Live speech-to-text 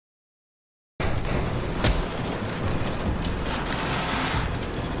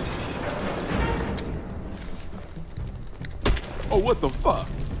Oh, what the fuck?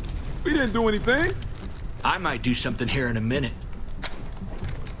 We didn't do anything. I might do something here in a minute.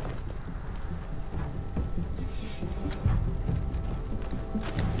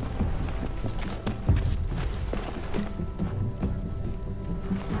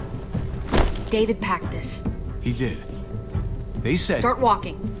 David packed this. He did. They said... Start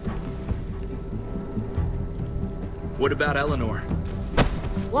walking. What about Eleanor?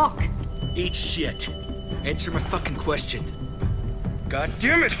 Walk. Eat shit. Answer my fucking question. God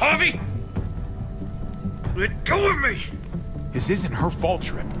damn it, Javi! Let go of me! This isn't her fault,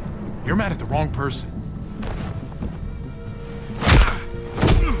 Trip. You're mad at the wrong person.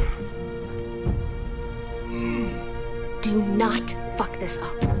 Do not fuck this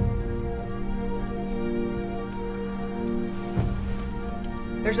up.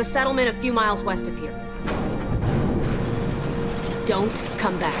 There's a settlement a few miles west of here. Don't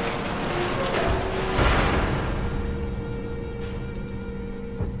come back.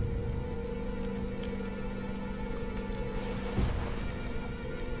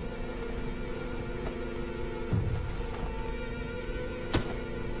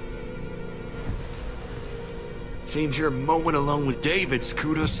 Seems your moment alone with David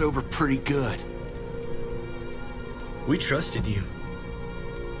screwed us over pretty good. We trusted you.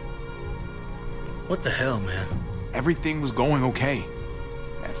 What the hell, man? Everything was going okay.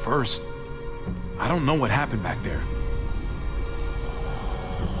 At first. I don't know what happened back there.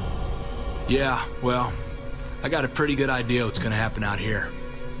 Yeah, well, I got a pretty good idea what's gonna happen out here.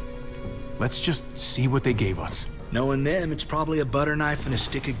 Let's just see what they gave us. Knowing them, it's probably a butter knife and a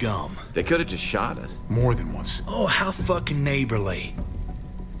stick of gum. They could have just shot us. More than once. Oh, how fucking neighborly.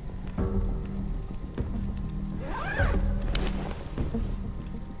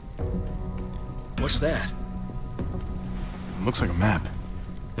 What's that? Looks like a map.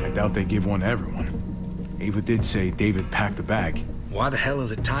 I doubt they give one to everyone. Ava did say David packed the bag. Why the hell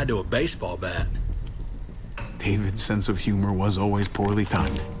is it tied to a baseball bat? David's sense of humor was always poorly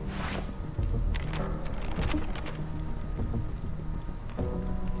timed.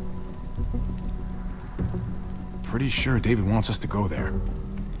 Pretty sure David wants us to go there.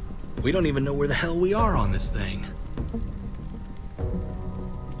 We don't even know where the hell we are on this thing.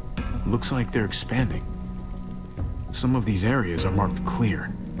 Looks like they're expanding. Some of these areas are marked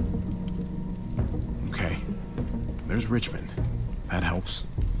clear. Okay. There's Richmond. That helps.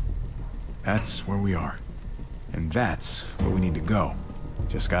 That's where we are. And that's where we need to go.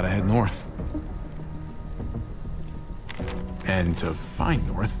 Just gotta head north. And to find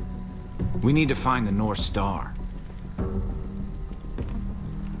north... We need to find the North Star.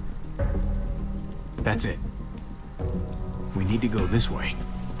 That's it. We need to go this way.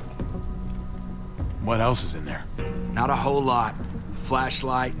 What else is in there? Not a whole lot.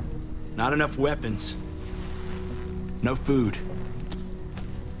 Flashlight, not enough weapons. No food.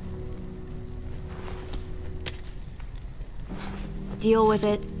 Deal with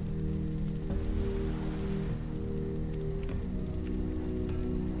it.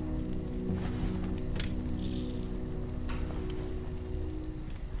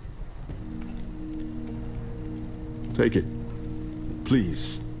 Take it.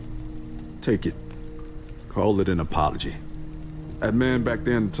 Please. Take it. Call it an apology. That man back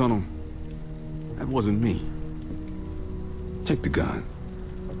there in the tunnel, that wasn't me. Take the gun.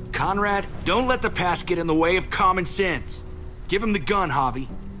 Conrad, don't let the past get in the way of common sense. Give him the gun, Javi.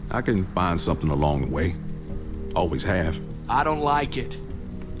 I can find something along the way. Always have. I don't like it.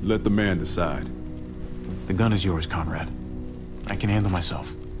 Let the man decide. The gun is yours, Conrad. I can handle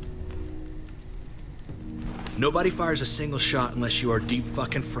myself. Nobody fires a single shot unless you are deep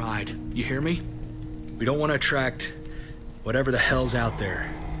fucking fried. You hear me? We don't want to attract whatever the hell's out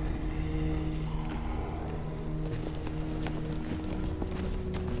there.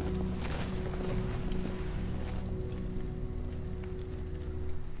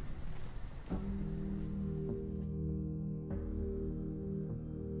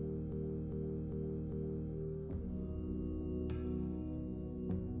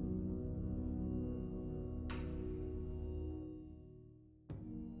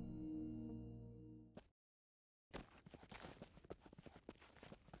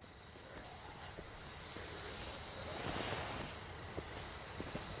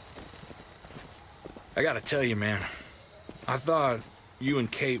 I gotta tell you, man, I thought you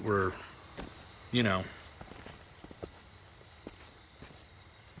and Kate were, you know...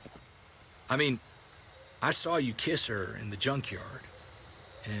 I mean, I saw you kiss her in the junkyard,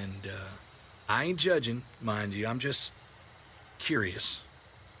 and I ain't judging, mind you, I'm just curious.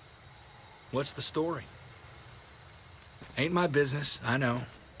 What's the story? Ain't my business, I know,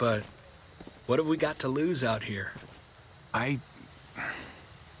 but what have we got to lose out here? I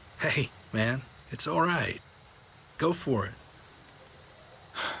Hey, man, it's all right. Go for it.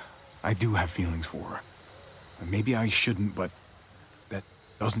 I do have feelings for her. And maybe I shouldn't, but that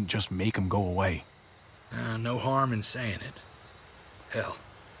doesn't just make them go away. No harm in saying it. Hell,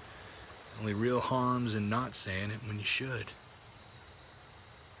 only real harm's in not saying it when you should.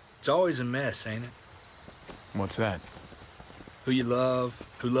 It's always a mess, ain't it? What's that? Who you love,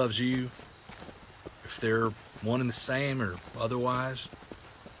 who loves you, if they're one and the same or otherwise.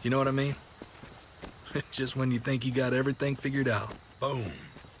 You know what I mean? Just when you think you got everything figured out, boom,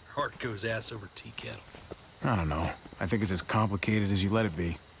 heart goes ass over tea kettle. I don't know. I think it's as complicated as you let it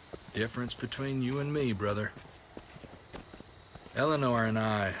be. Difference between you and me, brother. Eleanor and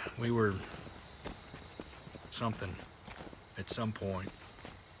I, we were something at some point,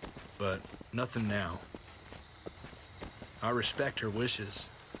 but nothing now. I respect her wishes.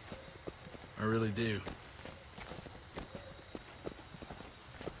 I really do.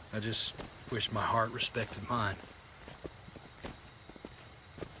 I just wish my heart respected mine.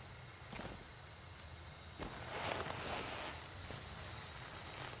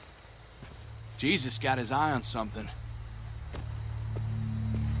 Jesus got his eye on something.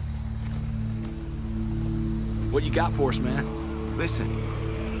 What you got for us, man? Listen,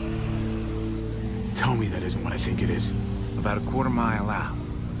 Tell me that isn't what I think it is. about a quarter mile out.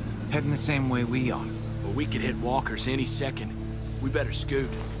 Heading the same way we are. Well, we could hit walkers any second. We better scoot.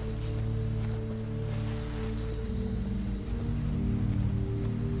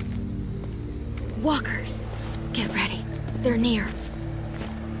 Walkers! Get ready. They're near.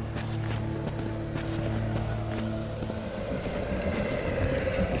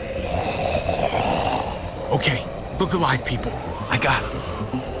 Okay, look alive, people. I got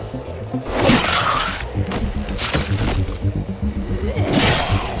it.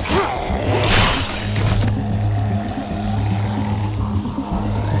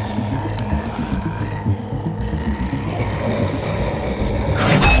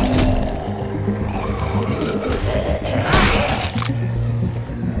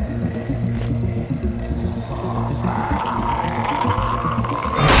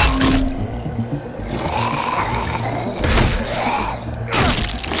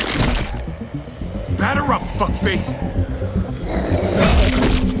 Batter up, fuckface!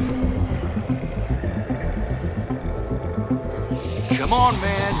 Come on,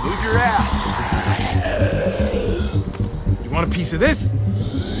 man. Move your ass. You want a piece of this?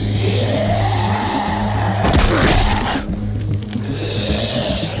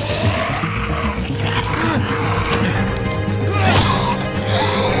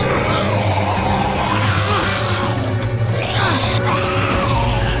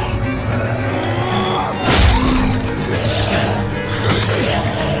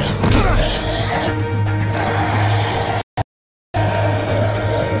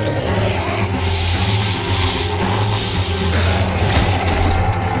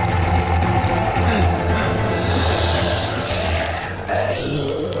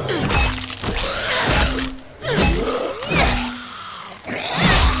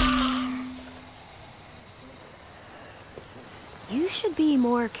 You should be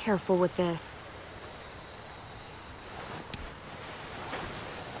more careful with this.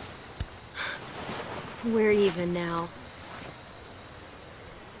 We're even now.